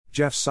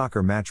Jeff's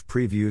Soccer Match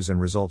Previews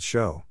and Results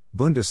Show,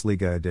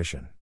 Bundesliga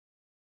Edition.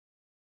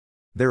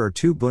 There are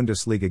 2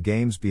 Bundesliga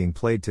games being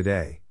played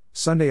today,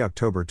 Sunday,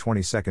 October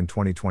 22,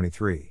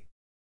 2023.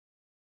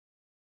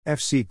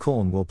 FC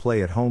Köln will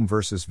play at home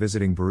versus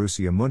visiting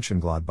Borussia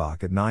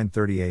Mönchengladbach at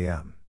 9:30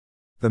 a.m.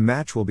 The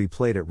match will be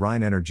played at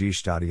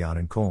Rhein-Energiestadion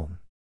in Köln.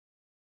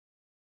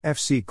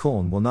 FC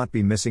Köln will not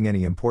be missing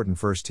any important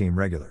first-team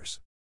regulars.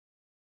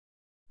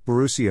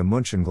 Borussia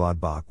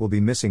Mönchengladbach will be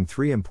missing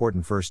 3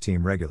 important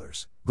first-team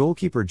regulars.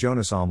 Goalkeeper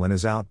Jonas Almlin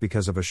is out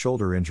because of a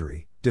shoulder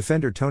injury,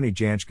 defender Tony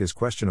Janschke is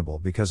questionable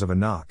because of a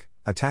knock,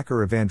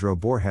 attacker Evandro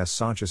Borges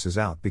Sanchez is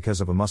out because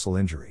of a muscle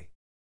injury.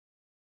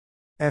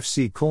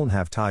 FC Köln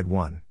have tied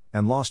 1,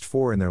 and lost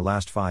 4 in their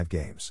last 5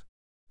 games.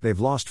 They've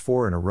lost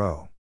 4 in a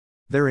row.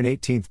 They're in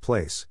 18th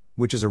place,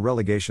 which is a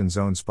relegation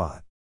zone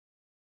spot.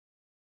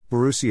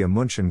 Borussia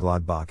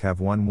Mönchengladbach have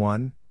won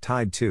 1,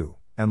 tied 2,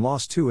 and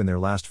lost 2 in their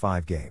last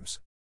 5 games.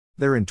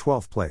 They're in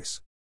 12th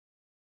place.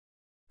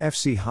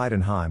 FC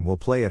Heidenheim will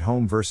play at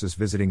home versus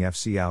visiting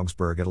FC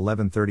Augsburg at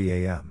 11:30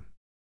 a.m.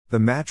 The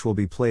match will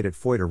be played at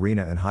Voith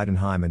Arena in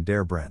Heidenheim and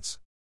Der Brenz.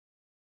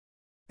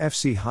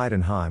 FC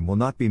Heidenheim will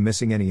not be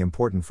missing any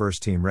important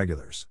first-team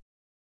regulars.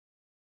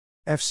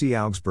 FC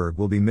Augsburg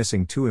will be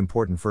missing 2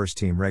 important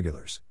first-team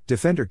regulars.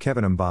 Defender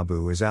Kevin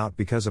Mbabu is out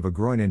because of a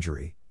groin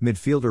injury,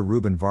 midfielder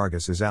Ruben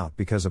Vargas is out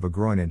because of a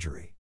groin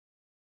injury.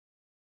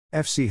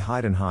 FC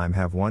Heidenheim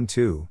have won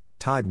 2,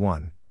 tied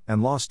 1,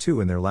 and lost 2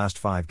 in their last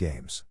 5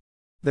 games.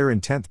 They're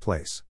in 10th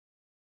place.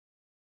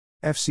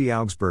 FC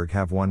Augsburg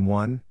have won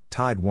 1,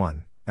 tied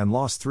 1, and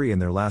lost 3 in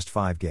their last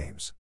 5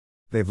 games.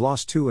 They've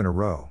lost 2 in a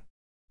row.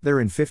 They're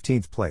in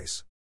 15th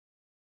place.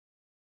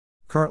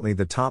 Currently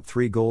the top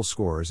 3 goal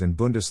scorers in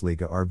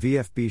Bundesliga are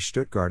VfB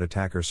Stuttgart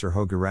attacker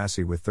Serhou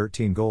Guirassy with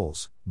 13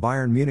 goals,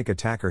 Bayern Munich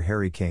attacker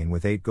Harry Kane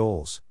with 8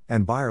 goals,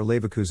 and Bayer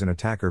Leverkusen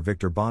attacker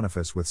Victor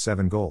Boniface with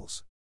 7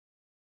 goals.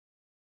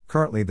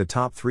 Currently the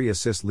top 3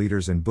 assist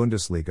leaders in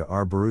Bundesliga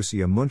are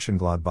Borussia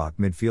Mönchengladbach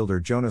midfielder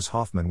Jonas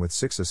Hoffmann with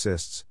 6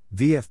 assists,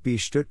 VfB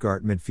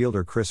Stuttgart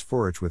midfielder Chris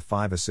Führich with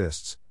 5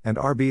 assists, and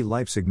RB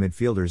Leipzig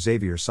midfielder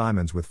Xavier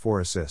Simons with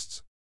 4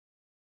 assists.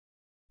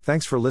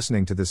 Thanks for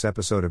listening to this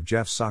episode of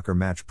Jeff's Soccer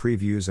Match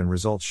Previews and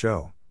Results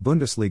Show,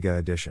 Bundesliga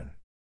Edition.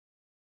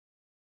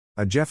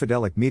 A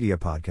Jeffadelic Media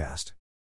Podcast.